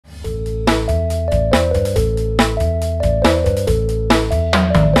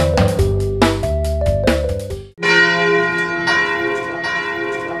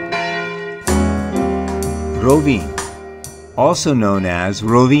Rovinj, also known as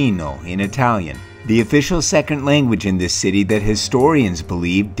Rovino in Italian, the official second language in this city that historians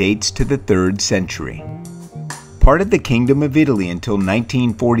believe dates to the 3rd century. Part of the Kingdom of Italy until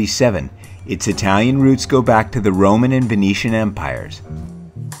 1947, its Italian roots go back to the Roman and Venetian empires.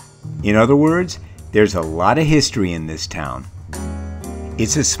 In other words, there's a lot of history in this town.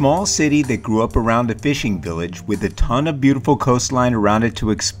 It's a small city that grew up around a fishing village with a ton of beautiful coastline around it to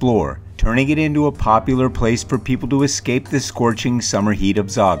explore, turning it into a popular place for people to escape the scorching summer heat of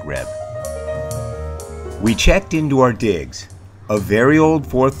Zagreb. We checked into our digs, a very old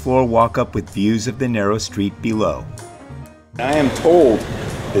 4th floor walk-up with views of the narrow street below. I am told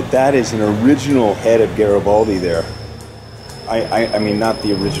that that is an original head of Garibaldi there. I mean, not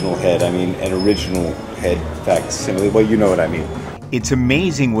the original head, I mean an original head facsimile. Well, you know what I mean. It's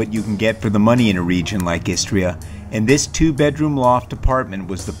amazing what you can get for the money in a region like Istria, and this 2-bedroom loft apartment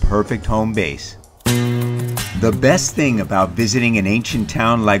was the perfect home base. The best thing about visiting an ancient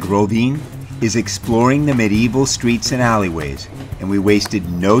town like Rovinj is exploring the medieval streets and alleyways, and we wasted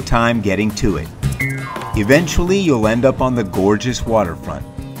no time getting to it. Eventually, you'll end up on the gorgeous waterfront,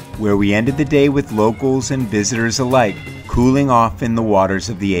 where we ended the day with locals and visitors alike cooling off in the waters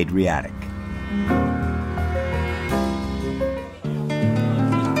of the Adriatic.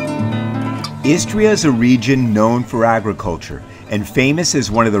 Istria is a region known for agriculture and famous as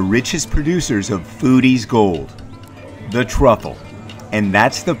one of the richest producers of foodie's gold, the truffle. And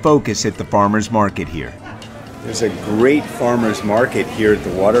that's the focus at the farmers market here. There's a great farmers market here at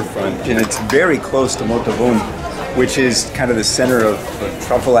the waterfront, and it's very close to Motovun, which is kind of the center of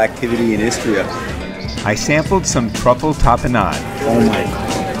truffle activity in Istria. I sampled some truffle tapenade. Oh my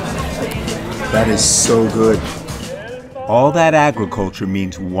God, that is so good. All that agriculture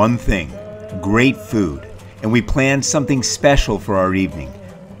means one thing: great food. And we planned something special for our evening,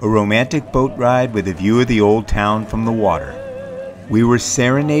 a romantic boat ride with a view of the old town from the water. We were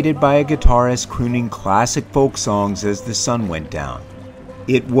serenaded by a guitarist crooning classic folk songs as the sun went down.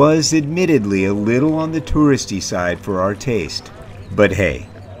 It was admittedly a little on the touristy side for our taste. But hey,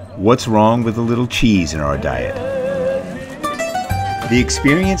 what's wrong with a little cheese in our diet? The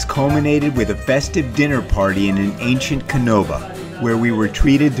experience culminated with a festive dinner party in an ancient canova, where we were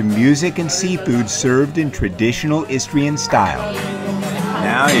treated to music and seafood served in traditional Istrian style.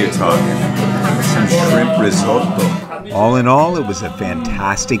 Now you're talking. Some shrimp risotto. All in all, it was a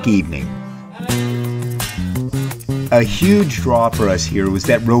fantastic evening. A huge draw for us here was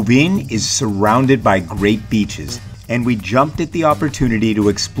that Rovinj is surrounded by great beaches, and we jumped at the opportunity to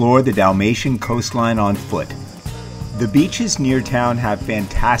explore the Dalmatian coastline on foot. The beaches near town have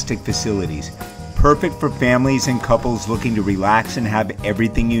fantastic facilities, perfect for families and couples looking to relax and have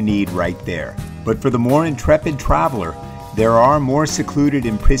everything you need right there. But for the more intrepid traveler, there are more secluded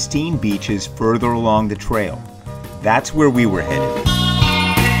and pristine beaches further along the trail. That's where we were headed.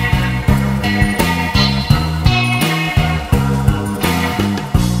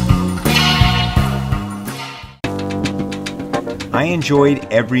 I enjoyed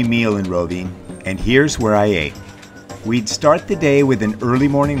every meal in Rovinj, and here's where I ate. We'd start the day with an early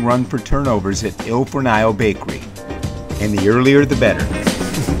morning run for turnovers at Il Fornaio Bakery. And the earlier the better.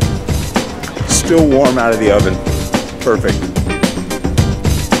 Still warm out of the oven. Perfect.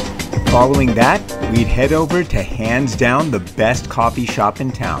 Following that, we'd head over to hands down the best coffee shop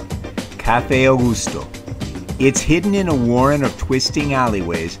in town, Cafe Augusto. It's hidden in a warren of twisting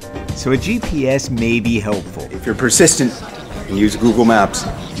alleyways, so a GPS may be helpful. If you're persistent and use Google Maps,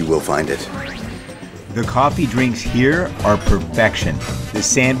 you will find it. The coffee drinks here are perfection, the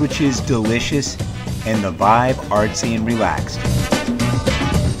sandwiches delicious, and the vibe artsy and relaxed.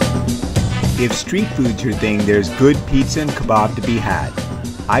 If street food's your thing, there's good pizza and kebab to be had.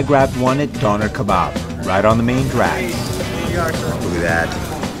 I grabbed one at Doner Kebab, right on the main drag. Look at that.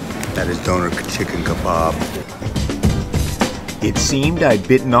 That is Doner chicken kebab. It seemed I'd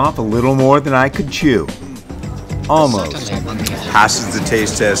bitten off a little more than I could chew. Almost. Passes the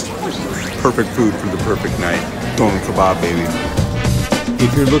taste test. Perfect food for the perfect night. Doner kebab, baby.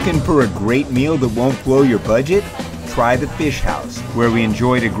 If you're looking for a great meal that won't blow your budget, try the Fish House, where we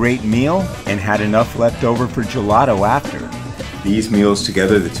enjoyed a great meal and had enough left over for gelato after. These meals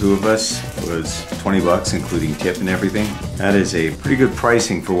together, the two of us, was 20 bucks, including tip and everything. That is a pretty good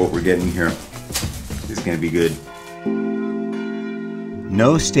pricing for what we're getting here. It's gonna be good.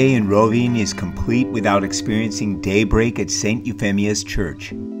 No stay in Rovinj is complete without experiencing daybreak at St. Euphemia's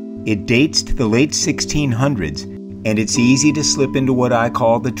Church. It dates to the late 1600s, and it's easy to slip into what I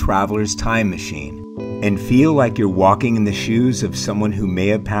call the traveler's time machine and feel like you're walking in the shoes of someone who may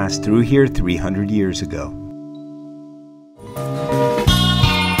have passed through here 300 years ago.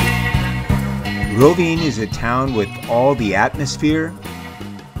 Rovinj is a town with all the atmosphere,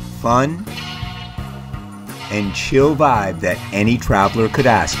 fun, and chill vibe that any traveler could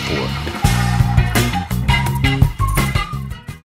ask for.